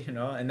play,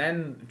 And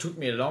then it took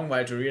me a long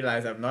while to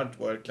realize I'm not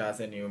world class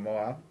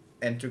anymore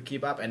and to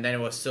keep up. And then it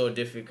was so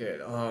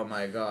difficult. Oh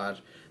my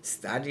God,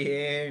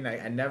 studying,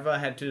 like I never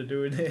had to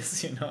do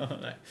this,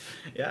 Like,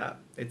 yeah,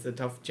 it's a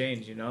tough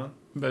change,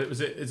 But was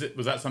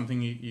that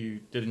something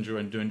you did enjoy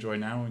and do enjoy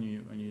now when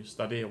you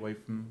study away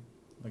from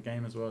the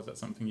game as well? Is that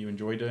something you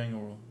enjoy doing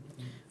or?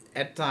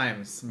 At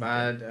times,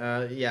 but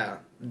yeah,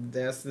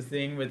 there's the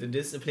thing with the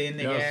discipline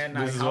again.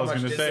 Yes, like how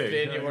much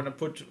discipline you want to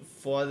put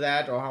for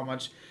that, or how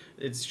much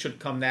it should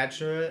come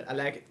natural. I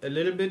like a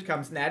little bit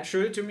comes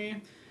natural to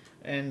me,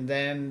 and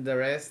then the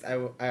rest I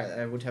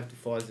would have to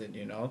force it,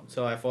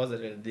 So I force it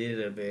a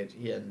little bit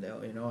here and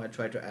there, I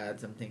try to add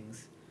some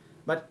things,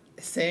 but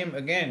same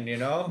again,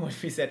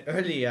 what we said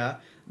earlier,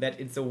 that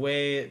it's a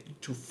way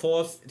to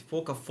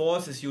poker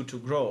forces you to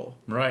grow.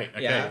 Right,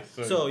 okay. Yeah.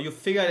 So you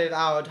figured it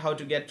out how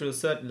to get to a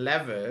certain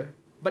level,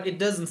 but it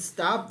doesn't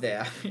stop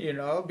there,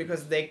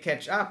 because they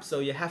catch up, so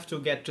you have to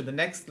get to the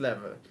next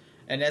level.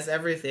 And as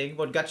everything,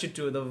 what got you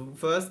to the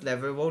first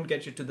level won't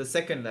get you to the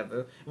second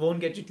level, won't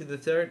get you to the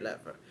third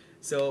level.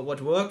 So what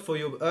worked for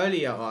you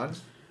earlier on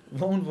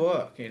won't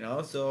work,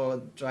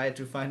 So try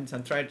to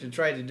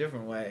try it a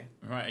different way.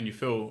 Right, and you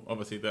feel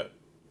obviously that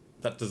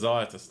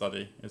desire to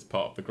study is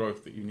part of the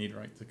growth that you need,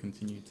 right, to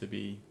continue to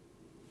be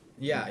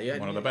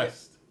one of the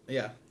best.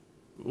 Yeah.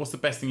 what's the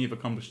best thing you've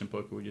accomplished in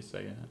poker, would you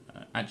say?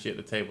 Actually, at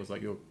the table, is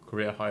like your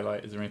career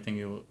highlight. Is there anything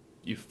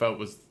you felt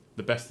was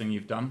the best thing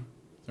you've done?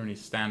 Is there any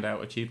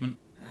standout achievement?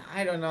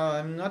 I don't know.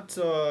 I'm not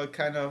so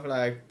kind of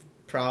like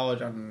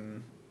proud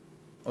on.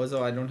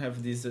 Also, I don't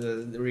have these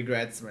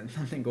regrets when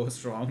something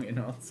goes wrong, you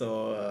know.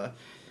 So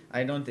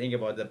I don't think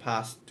about the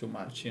past too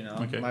much, you know.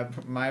 Okay.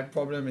 My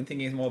problem in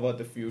thinking is more about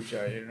the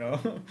future, you know.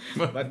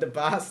 But the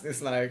past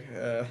is like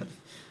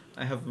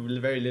I have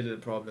very little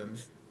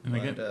problems.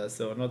 But,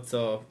 so not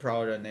so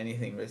proud on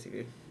anything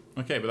basically.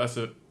 Okay, but it's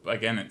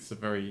a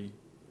very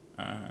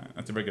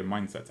good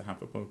mindset to have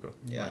for poker.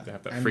 Yeah, like, to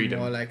have that I'm freedom.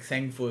 more like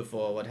thankful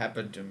for what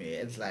happened to me.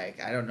 It's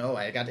like, I don't know,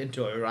 I got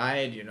into a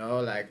ride, you know,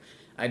 like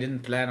I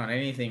didn't plan on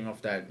anything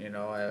of that, you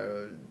know,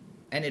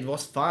 and it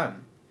was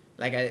fun.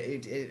 Like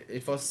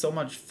it was so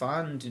much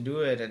fun to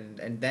do it,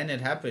 and then it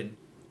happened.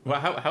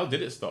 Well, how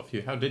did it start for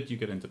you? How did you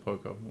get into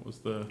poker? What was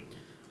the...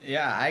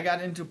 Yeah, I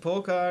got into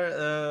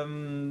poker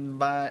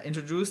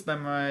introduced by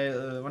my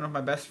one of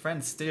my best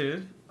friends still.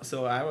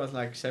 So I was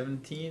like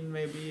 17,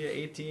 maybe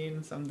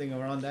 18, something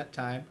around that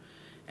time.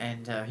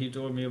 And he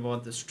told me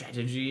about the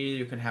strategy.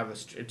 You can have a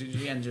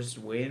strategy and just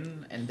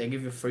win, and they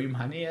give you free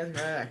money as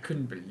well. I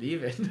couldn't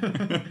believe it.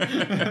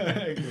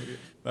 That'd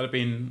have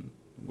been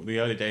the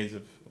early days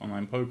of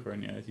online poker,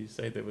 and yeah, as you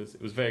say, it was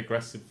very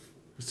aggressive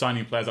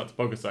signing players up to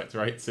poker sites,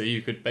 right? So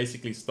you could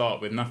basically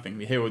start with nothing.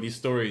 We hear all these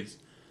stories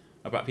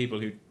about people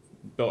who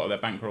built up their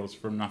bankrolls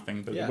from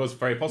nothing, but it was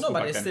very possible. No,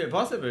 but it's still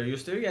possible. You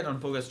still get on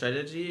Poker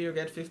Strategy. You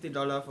get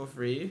 $50 for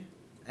free,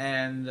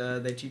 and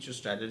they teach you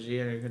strategy,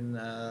 and you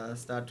can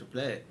start to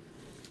play.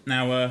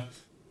 Now,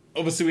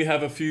 obviously, we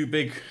have a few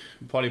big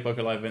Party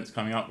Poker Live events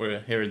coming up. We're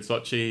here in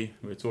Sochi.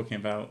 We're talking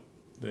about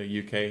the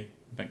UK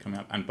event coming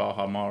up, and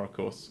Baha Mar, of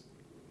course.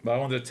 But I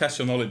wanted to test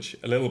your knowledge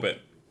a little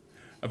bit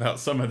about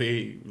some of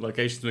the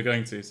locations we're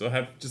going to. So I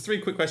have just 3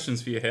 quick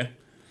questions for you here.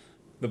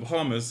 The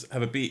Bahamas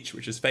have a beach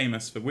which is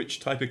famous for which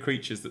type of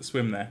creatures that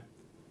swim there?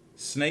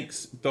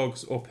 Snakes,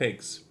 dogs, or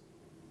pigs?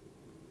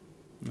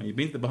 Now, you've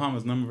been to the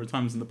Bahamas a number of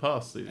times in the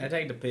past. So I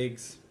take the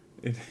pigs.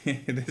 It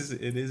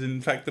is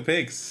in fact the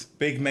pigs.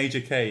 Big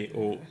Major K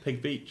or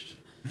Pig Beach.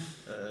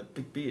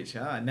 Big beach,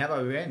 yeah. I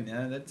never went.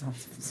 Yeah, that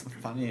sounds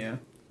funny. Yeah.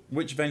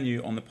 Which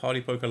venue on the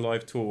Party Poker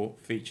Live Tour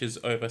features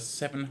over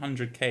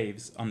 700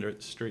 caves under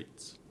its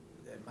streets?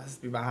 There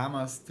must be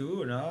Bahamas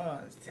too, no?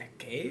 Is there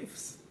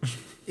caves?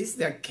 Is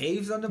there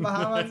caves on the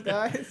Bahamas,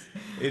 guys?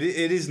 It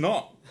is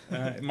not.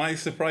 It might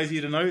surprise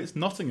you to know it's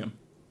Nottingham.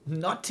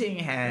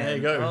 Nottingham. There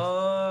you go.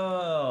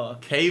 Oh.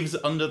 Caves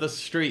under the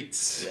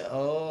streets.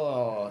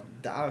 Oh,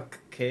 dark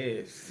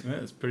caves. Yeah,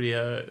 it's pretty.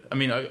 I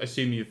mean, I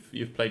assume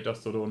you've played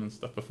Dust Till Dawn and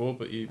stuff before,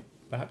 but you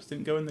perhaps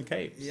didn't go in the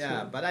caves.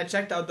 Yeah, but I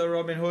checked out the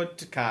Robin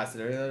Hood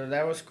castle.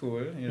 That was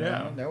cool. You know,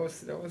 Yeah. that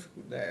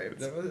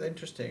was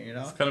interesting. You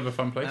know, It's kind of a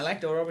fun place. I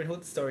like the Robin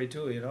Hood story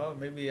too. You know,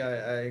 maybe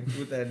I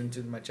include that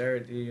into my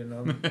charity. You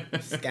know,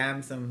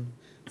 scam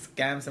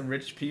some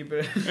rich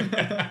people.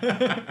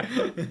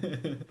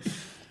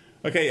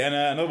 Okay, and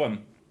another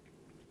one.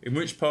 In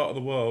which part of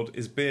the world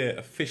is beer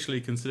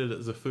officially considered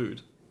as a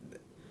food?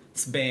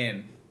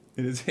 Spain.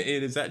 It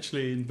is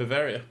actually in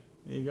Bavaria.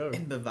 There you go.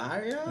 In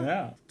Bavaria?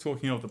 Yeah.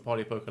 Talking of the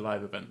Party Poker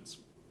Live events,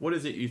 what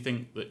is it you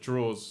think that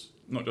draws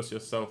not just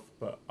yourself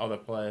but other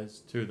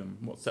players to them?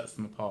 What sets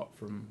them apart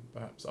from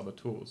perhaps other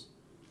tours?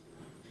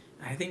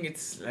 I think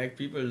it's like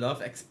people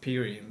love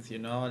experience, you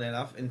know, they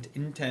love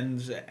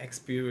intense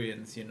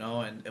experience, you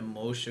know, and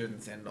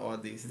emotions and all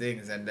these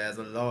things, and there's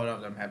a lot of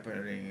them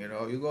happening, you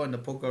know. You go in the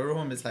poker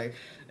room, it's like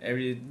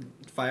every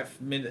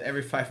 5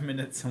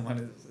 minutes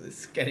someone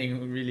is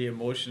getting really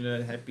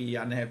emotional, happy,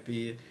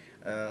 unhappy,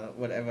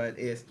 whatever it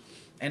is.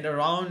 And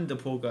around the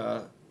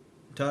poker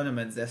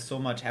tournaments, there's so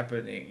much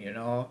happening, you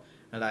know,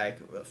 like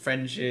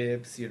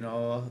friendships, you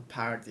know,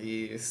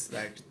 parties,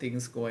 like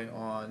things going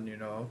on, you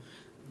know.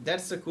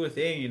 That's the cool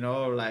thing, you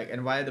know, like,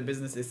 and why the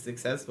business is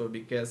successful,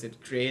 because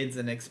it creates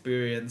an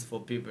experience for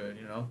people,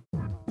 you know.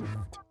 I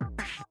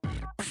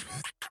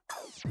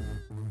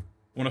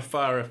want to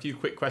fire a few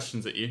quick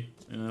questions at you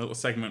in a little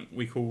segment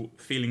we call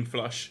Feeling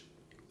Flush.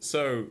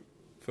 So,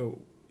 Phil,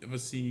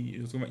 obviously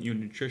you're talking about your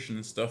nutrition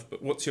and stuff,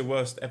 but what's your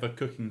worst ever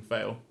cooking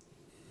fail?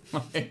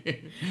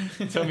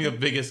 Tell me your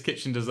biggest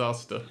kitchen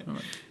disaster.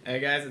 Hey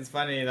guys, it's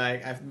funny,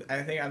 like,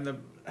 I think I'm the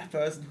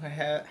person who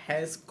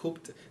has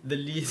cooked the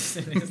least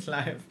in his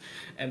life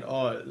and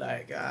all.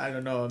 Like, I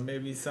don't know,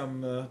 maybe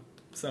some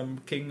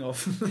king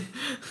of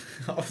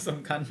of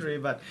some country,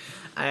 but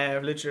I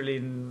have literally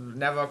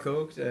never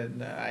cooked,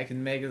 and I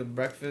can make a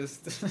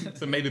breakfast.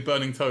 So maybe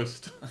burning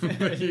toast.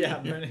 Yeah,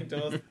 burning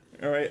toast.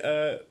 All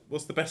right,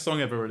 what's the best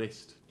song ever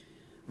released?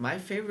 My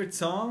favorite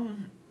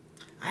song?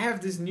 I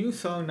have this new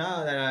song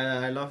now that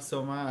I love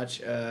so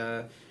much.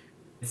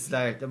 It's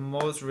like the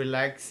most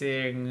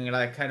relaxing,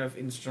 like kind of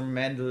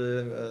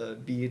instrumental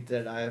beat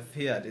that I've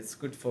heard. It's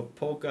good for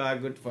poker,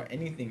 good for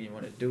anything you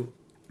want to do.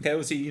 Okay,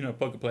 obviously, you know,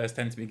 poker players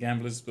tend to be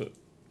gamblers, but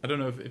I don't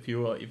know if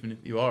you are, even if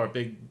you are a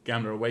big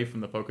gambler away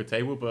from the poker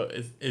table, but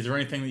is there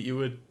anything that you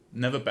would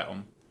never bet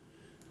on?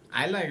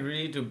 I like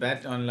really to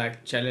bet on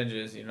like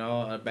challenges,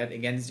 bet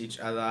against each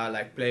other,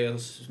 like play a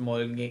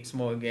small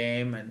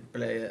game and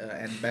play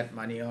and bet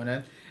money on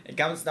it. It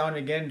comes down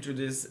again to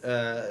this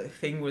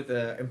thing with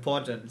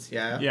importance,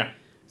 yeah. Yeah.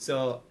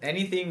 So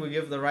anything we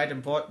give the right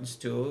importance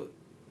to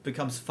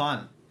becomes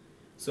fun.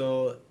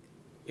 So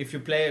if we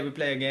play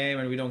a game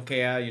and we don't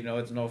care,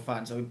 it's no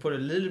fun. So we put a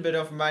little bit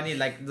of money,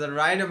 like the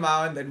right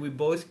amount that we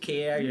both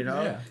care,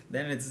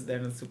 then it's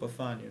super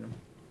fun,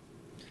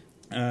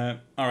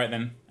 All right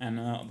then, and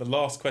the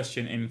last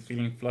question in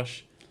Feeling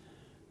Flush: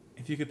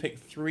 if you could pick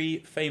 3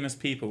 famous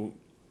people,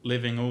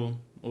 living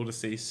or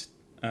deceased,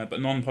 but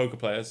non-poker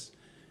players,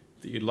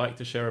 that you'd like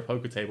to share a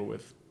poker table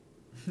with,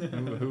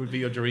 who would be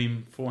your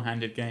dream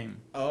 4-handed game?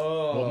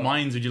 Oh. What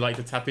minds would you like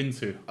to tap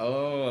into?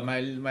 Oh,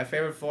 my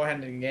favorite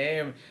 4-handed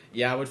game,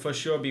 would for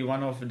sure be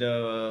one of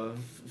the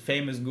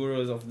famous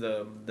gurus of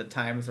the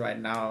times right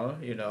now.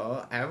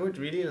 I would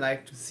really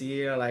like to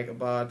see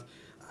about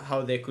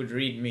how they could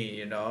read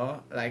me,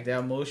 like they're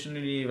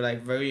emotionally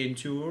like very in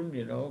tune,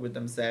 with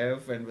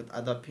themselves and with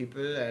other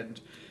people,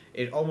 and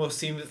it almost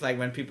seems like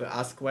when people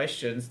ask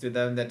questions to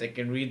them that they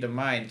can read the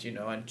mind,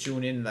 and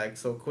tune in like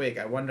so quick.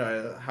 I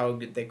wonder how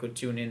they could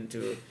tune in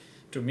to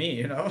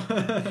me,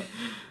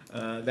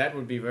 that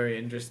would be very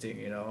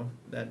interesting,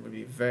 that would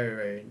be very,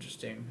 very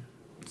interesting.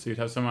 So you'd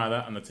have something like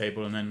that on the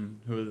table, and then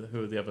who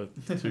are the other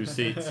 2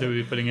 seats? Who are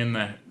you putting in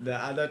there? The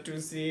other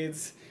 2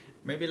 seats,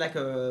 maybe like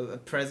a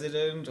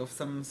president of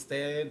some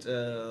state.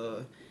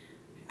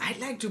 I'd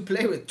like to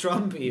play with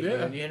Trump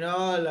even,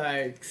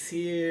 like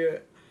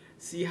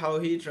see how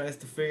he tries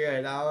to figure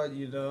it out,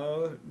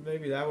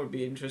 Maybe that would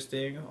be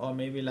interesting. Or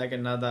maybe like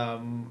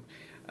another...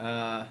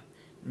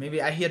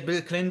 maybe I hear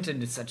Bill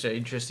Clinton is such an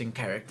interesting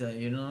character,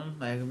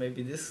 Like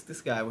maybe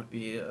this guy would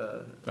be...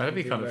 that'd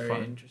be kind of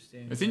fun.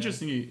 Interesting. It's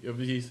interesting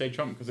you say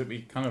Trump, because it'd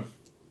be kind of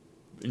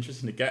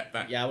interesting to get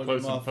that it would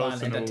close be more and fun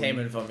personal.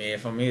 Entertainment for me.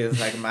 For me, it's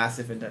like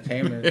massive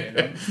entertainment,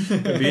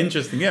 It'd be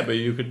interesting, yeah, but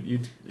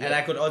you'd... And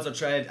I could also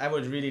I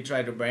would really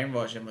try to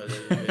brainwash him a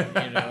little bit,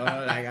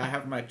 Like I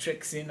have my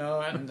tricks, and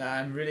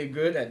I'm really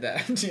good at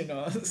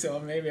that, So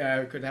maybe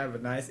I could have a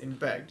nice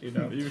impact, You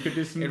could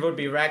do some... It would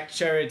be rag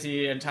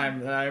charity in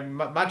time,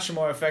 much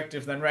more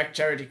effective than rag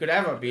charity could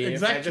ever be.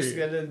 Exactly. If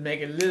I just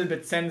make a little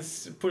bit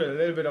sense, put a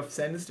little bit of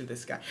sense to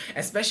this guy.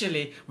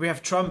 Especially, we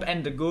have Trump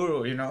and the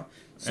guru,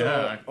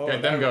 So,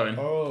 get them going.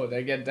 Oh,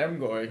 they get them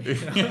going.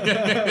 This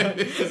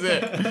is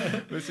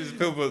it. This is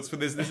Philip.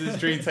 This is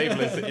dream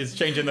table is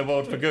changing the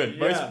world for good.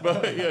 That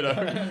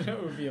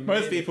would be amazing.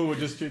 Most people would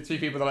just 2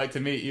 people they like to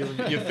meet.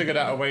 You've figured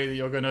out a way that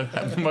you're going to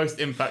have the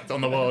most impact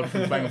on the world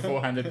from playing a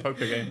 4-handed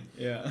poker game.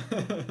 Yeah.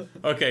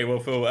 Okay, well,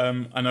 Phil,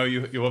 I know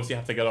you obviously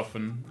have to get off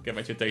and get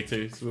back to your day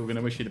 2, so we're going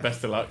to wish you the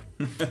best of luck.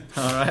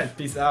 All right,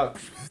 peace out.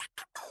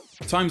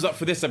 Time's up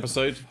for this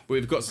episode, but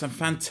we've got some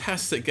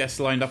fantastic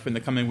guests lined up in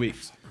the coming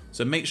weeks.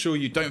 So make sure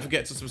you don't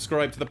forget to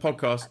subscribe to the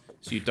podcast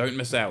so you don't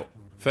miss out.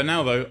 For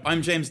now though,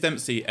 I'm James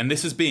Dempsey and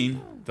this has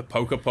been the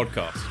Poker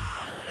Podcast.